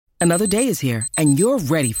Another day is here, and you're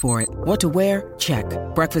ready for it. What to wear? Check.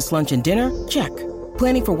 Breakfast, lunch, and dinner? Check.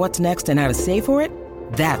 Planning for what's next and how to save for it?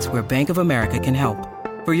 That's where Bank of America can help.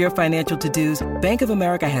 For your financial to-dos, Bank of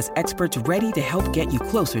America has experts ready to help get you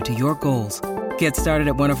closer to your goals. Get started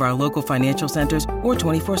at one of our local financial centers or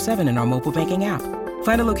 24/7 in our mobile banking app.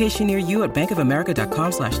 Find a location near you at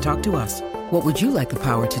bankofamerica.com/talktous. What would you like the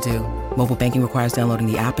power to do? Mobile banking requires downloading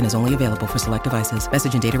the app and is only available for select devices.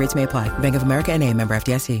 Message and data rates may apply. Bank of America N.A., member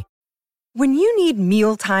FDIC. When you need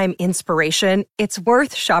mealtime inspiration, it's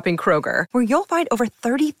worth shopping Kroger, where you'll find over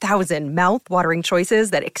 30,000 mouth-watering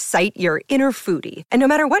choices that excite your inner foodie. And no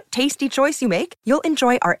matter what tasty choice you make, you'll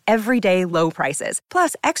enjoy our everyday low prices,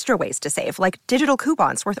 plus extra ways to save, like digital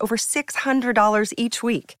coupons worth over $600 each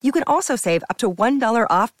week. You can also save up to $1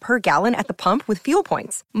 off per gallon at the pump with fuel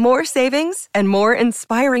points. More savings and more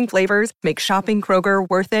inspiring flavors make shopping Kroger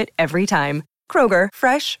worth it every time. Kroger,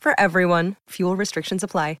 fresh for everyone. Fuel restrictions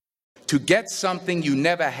apply. To get something you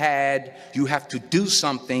never had, you have to do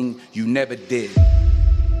something you never did.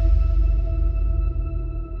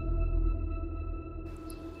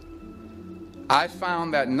 I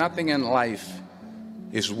found that nothing in life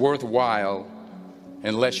is worthwhile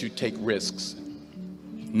unless you take risks.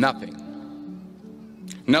 Nothing.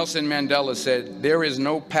 Nelson Mandela said, "There is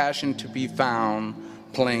no passion to be found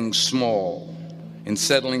playing small and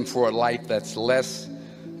settling for a life that's less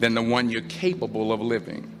than the one you're capable of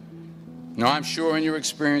living." Now, I'm sure in your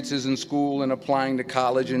experiences in school and applying to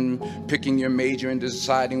college and picking your major and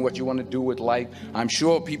deciding what you want to do with life, I'm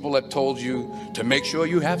sure people have told you to make sure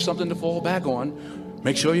you have something to fall back on.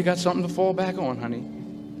 Make sure you got something to fall back on, honey.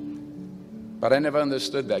 But I never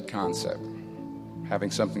understood that concept, having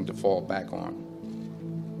something to fall back on.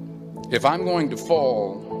 If I'm going to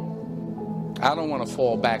fall, I don't want to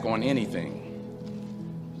fall back on anything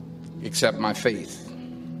except my faith.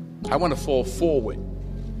 I want to fall forward.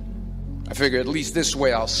 I figure at least this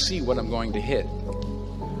way I'll see what I'm going to hit.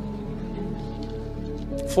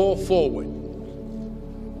 Fall forward.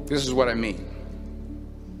 This is what I mean.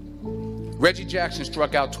 Reggie Jackson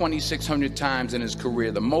struck out 2,600 times in his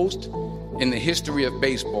career, the most in the history of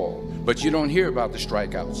baseball. But you don't hear about the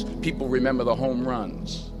strikeouts. People remember the home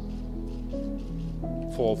runs.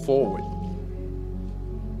 Fall forward.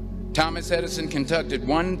 Thomas Edison conducted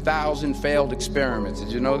 1,000 failed experiments.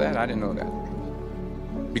 Did you know that? I didn't know that.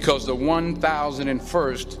 Because the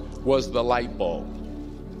 1,001st was the light bulb.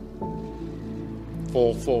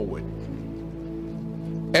 Fall forward.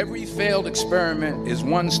 Every failed experiment is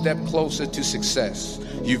one step closer to success.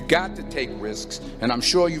 You've got to take risks, and I'm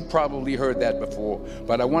sure you've probably heard that before,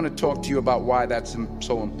 but I want to talk to you about why that's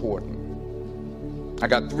so important. I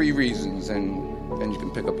got 3 reasons, and then you can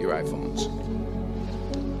pick up your iPhones.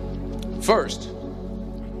 First,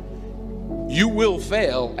 you will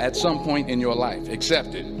fail at some point in your life.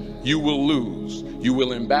 Accept it. You will lose. You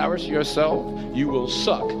will embarrass yourself. You will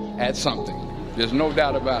suck at something. There's no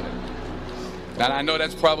doubt about it. And I know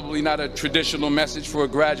that's probably not a traditional message for a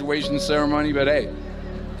graduation ceremony, but hey,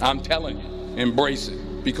 I'm telling you, embrace it,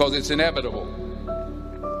 because it's inevitable.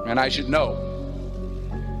 And I should know.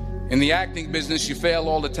 In the acting business, you fail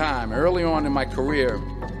all the time. Early on in my career,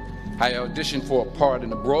 I auditioned for a part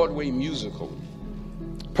in a Broadway musical.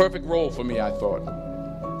 Perfect role for me, I thought,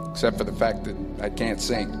 except for the fact that I can't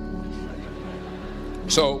sing.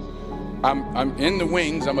 So I'm in the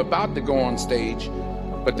wings, I'm about to go on stage,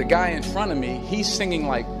 but the guy in front of me, he's singing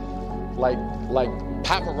like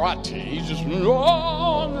Pavarotti. He's just,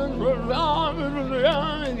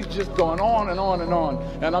 and he's just going on and on and on,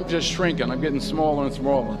 and I'm just shrinking, I'm getting smaller and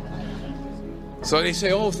smaller. So they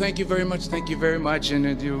say, "Oh, thank you very much,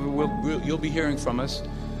 and you'll be hearing from us."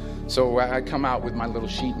 So I come out with my little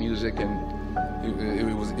sheet music, and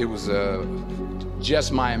it was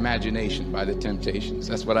Just My Imagination by the Temptations.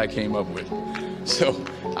 That's what I came up with. So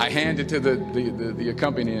I hand it to the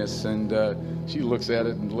accompanist, and she looks at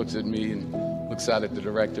it and looks at me and looks out at the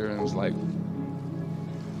director and was like,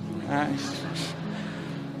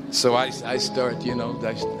 So I start,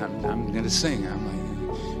 I'm going to sing. I'm like,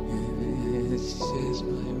 it's just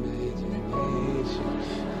my imagination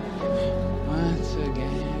once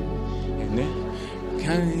again, and then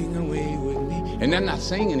coming away with me. And I'm not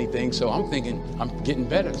saying anything, so I'm thinking I'm getting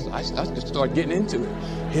better. So I just start getting into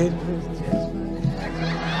it.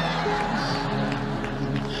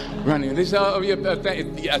 Running. This, thank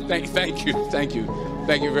you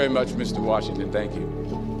very much, Mr. Washington. Thank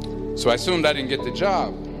you. So I assumed I didn't get the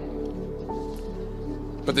job.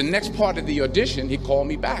 But the next part of the audition, he called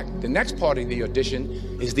me back. The next part of the audition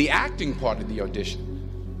is the acting part of the audition.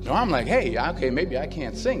 So I'm like, hey, okay, maybe I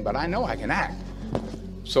can't sing, but I know I can act.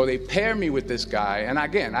 So they pair me with this guy, and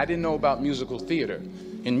again, I didn't know about musical theater.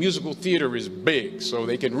 in musical theater is big, so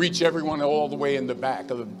they can reach everyone all the way in the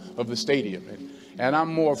back of the stadium. And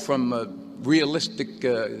I'm more from a realistic,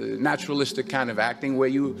 naturalistic kind of acting where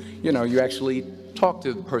you actually talk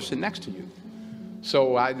to the person next to you.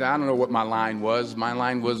 So I don't know what my line was. My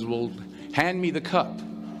line was, well, hand me the cup.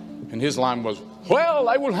 And his line was, well,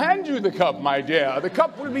 I will hand you the cup, my dear. The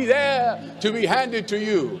cup will be there to be handed to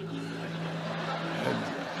you.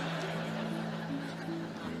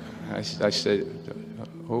 I said,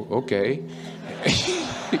 oh, okay.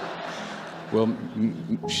 Well,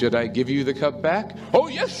 should I give you the cup back? Oh,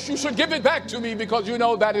 yes, you should give it back to me because you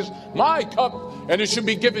know that is my cup and it should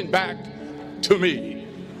be given back to me.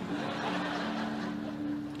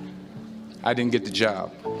 I didn't get the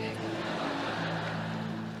job.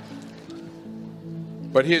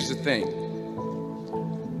 But here's the thing.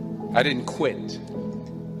 I didn't quit.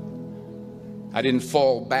 I didn't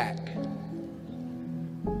fall back.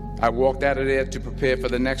 I walked out of there to prepare for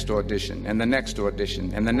the next audition, and the next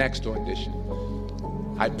audition, and the next audition.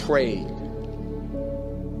 I prayed.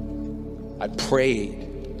 I prayed.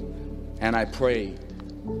 And I prayed.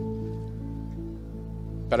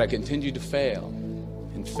 But I continued to fail,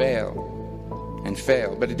 and fail, and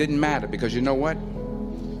fail. But it didn't matter, because you know what?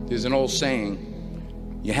 There's an old saying,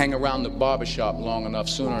 you hang around the barbershop long enough,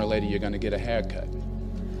 sooner or later you're going to get a haircut.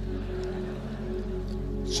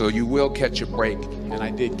 So you will catch a break, and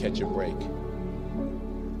I did catch a break.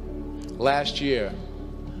 Last year,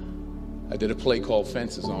 I did a play called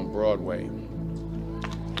Fences on Broadway.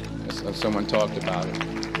 Someone talked about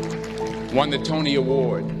it. Won the Tony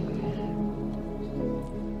Award.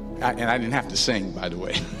 And I didn't have to sing, by the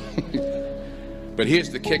way. But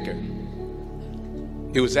here's the kicker.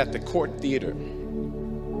 It was at the Court Theater.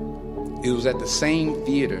 It was at the same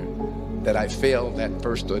theater that I failed that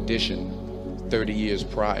first audition 30 years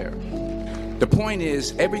prior. The point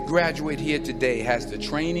is, every graduate here today has the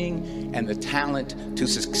training and the talent to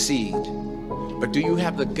succeed. But do you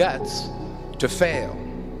have the guts to fail?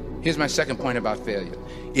 Here's my second point about failure.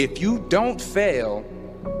 If you don't fail,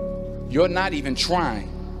 you're not even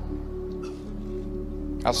trying.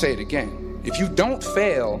 I'll say it again. If you don't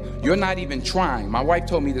fail, you're not even trying. My wife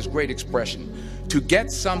told me this great expression. To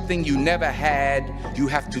get something you never had, you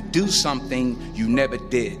have to do something you never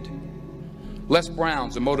did. Les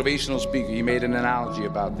Brown's a motivational speaker. He made an analogy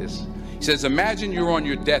about this. He says, imagine you're on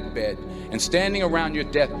your deathbed, and standing around your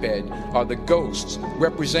deathbed are the ghosts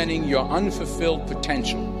representing your unfulfilled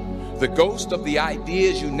potential. The ghost of the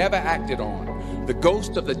ideas you never acted on. The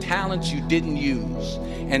ghost of the talents you didn't use.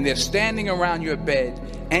 And they're standing around your bed,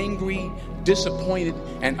 angry, disappointed,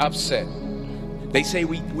 and upset. They say,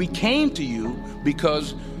 we came to you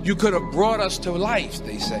because you could have brought us to life,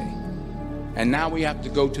 they say. And now we have to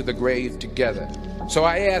go to the grave together. So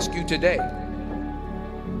I ask you today,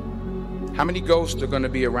 how many ghosts are going to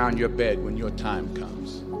be around your bed when your time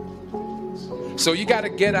comes? So you got to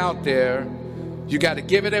get out there. You got to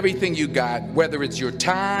give it everything you got, whether it's your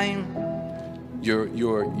time,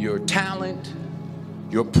 your talent,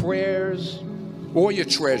 your prayers, or your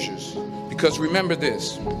treasures. Because remember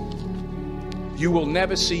this, you will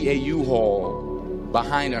never see a U-Haul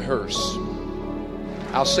behind a hearse.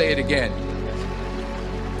 I'll say it again.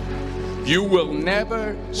 You will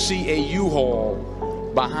never see a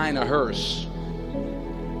U-Haul behind a hearse.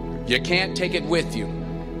 You can't take it with you.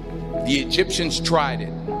 The Egyptians tried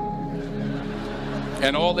it,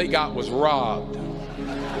 and all they got was robbed.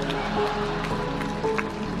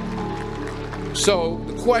 So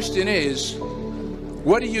the question is,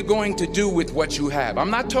 what are you going to do with what you have?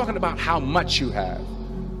 I'm not talking about how much you have.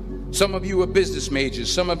 Some of you are business majors.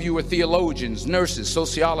 Some of you are theologians, nurses,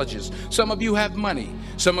 sociologists. Some of you have money.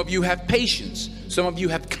 Some of you have patience. Some of you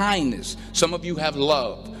have kindness. Some of you have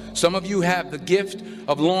love. Some of you have the gift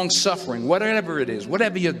of long suffering. Whatever it is,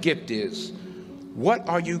 whatever your gift is, what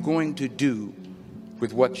are you going to do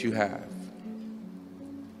with what you have?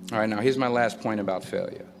 All right, now here's my last point about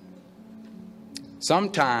failure.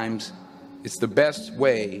 Sometimes it's the best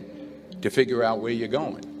way to figure out where you're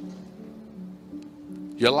going.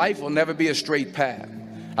 Your life will never be a straight path.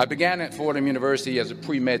 I began at Fordham University as a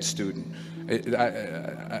pre-med student.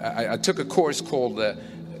 I took a course called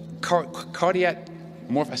cardiac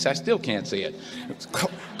morphogenesis. I still can't say it.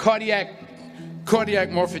 Cardiac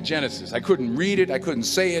morphogenesis. I couldn't read it. I couldn't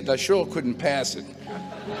say it. I sure couldn't pass it.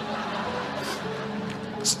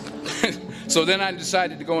 So then I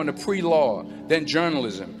decided to go into pre-law, then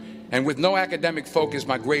journalism. And with no academic focus,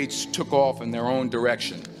 my grades took off in their own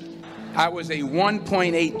direction. I was a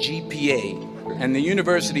 1.8 GPA, and the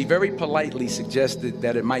university very politely suggested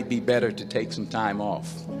that it might be better to take some time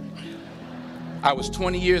off. I was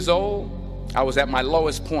 20 years old. I was at my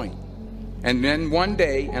lowest point. And then one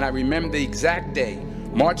day, and I remember the exact day,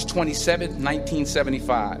 March 27th,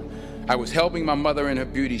 1975, I was helping my mother in her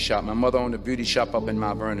beauty shop. My mother owned a beauty shop up in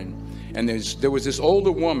Mount Vernon. And there was this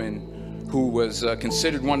older woman who was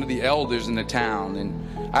considered one of the elders in the town. And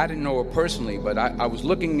I didn't know her personally, but I was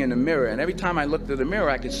looking in the mirror. And every time I looked at the mirror,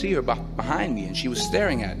 I could see her behind me, and she was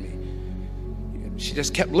staring at me. She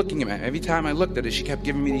just kept looking at me. Every time I looked at her, she kept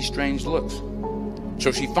giving me these strange looks.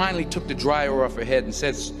 So she finally took the dryer off her head and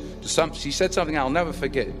she said something I'll never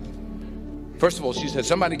forget. First of all, she said,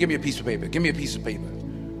 "Somebody give me a piece of paper. Give me a piece of paper."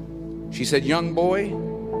 She said, "Young boy,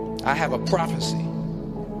 I have a prophecy,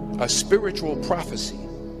 a spiritual prophecy."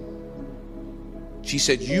 She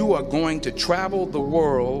said, "You are going to travel the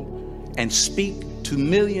world and speak to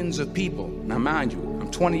millions of people." Now, mind you,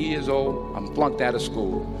 I'm 20 years old. I'm flunked out of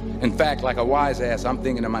school. In fact, like a wise ass, I'm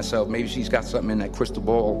thinking to myself, maybe she's got something in that crystal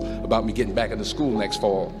ball about me getting back into school next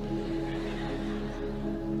fall.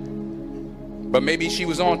 But maybe she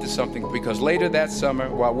was on to something, because later that summer,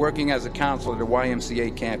 while working as a counselor at a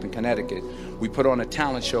YMCA camp in Connecticut, we put on a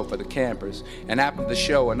talent show for the campers. And after the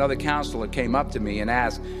show, another counselor came up to me and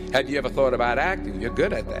asked, "Have you ever thought about acting? You're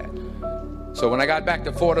good at that." So when I got back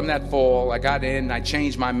to Fordham that fall, I got in and I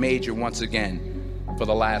changed my major once again for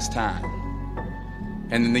the last time.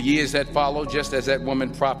 And in the years that followed, just as that woman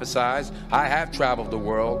prophesied, I have traveled the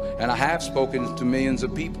world and I have spoken to millions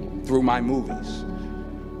of people through my movies.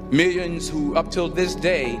 Millions who up till this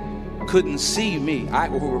day couldn't see me,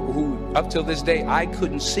 who up till this day I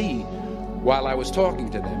couldn't see while I was talking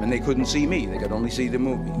to them, and they couldn't see me. They could only see the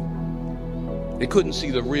movie. They couldn't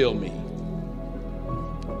see the real me.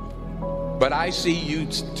 But I see you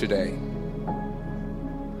today,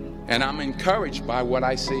 and I'm encouraged by what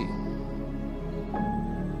I see.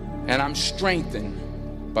 And I'm strengthened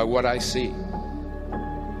by what I see.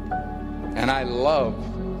 And I love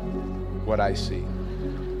what I see.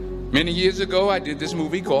 Many years ago, I did this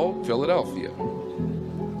movie called Philadelphia.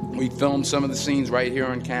 We filmed some of the scenes right here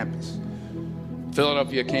on campus.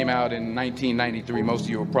 Philadelphia came out in 1993. Most of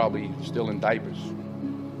you were probably still in diapers.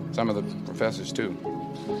 Some of the professors, too.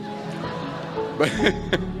 But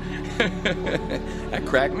that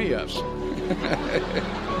cracked me up.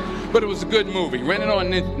 But it was a good movie. Rent it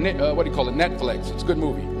on, Netflix. It's a good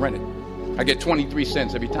movie. Rent it. I get 23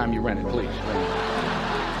 cents every time you rent it, please. Rent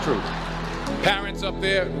it. True. Parents up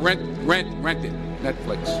there, rent it.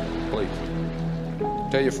 Netflix, please.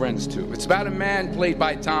 Tell your friends, too. It's about a man played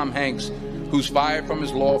by Tom Hanks who's fired from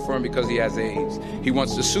his law firm because he has AIDS. He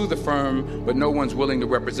wants to sue the firm, but no one's willing to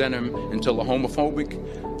represent him until a homophobic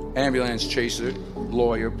ambulance chaser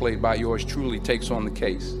lawyer, played by yours truly, takes on the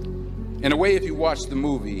case. In a way, if you watch the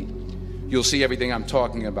movie, you'll see everything I'm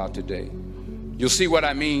talking about today. You'll see what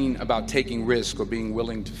I mean about taking risk or being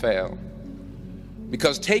willing to fail.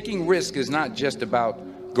 Because taking risk is not just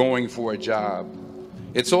about going for a job.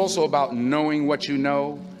 It's also about knowing what you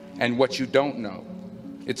know and what you don't know.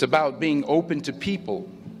 It's about being open to people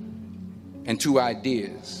and to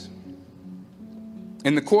ideas.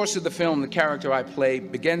 In the course of the film, the character I play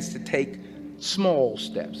begins to take small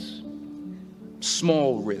steps,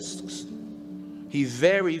 small risks. He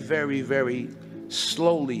very, very, very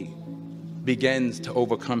slowly begins to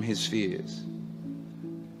overcome his fears.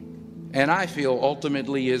 And I feel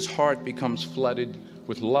ultimately his heart becomes flooded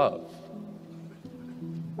with love.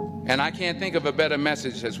 And I can't think of a better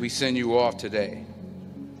message as we send you off today.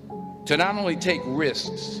 To not only take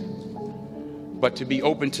risks, but to be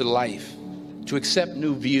open to life, to accept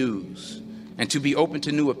new views, and to be open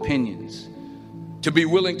to new opinions, to be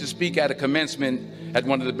willing to speak at a commencement at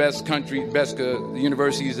one of the best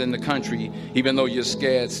universities in the country, even though you're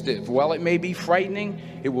scared stiff. While it may be frightening,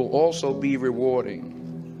 it will also be rewarding.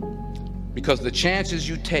 Because the chances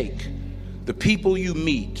you take, the people you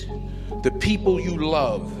meet, the people you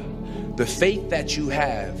love, the faith that you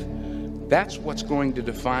have, that's what's going to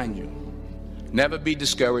define you. Never be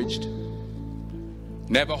discouraged.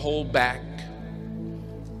 Never hold back.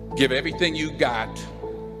 Give everything you got.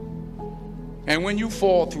 And when you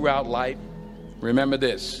fall throughout life, remember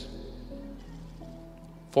this: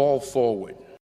 fall forward.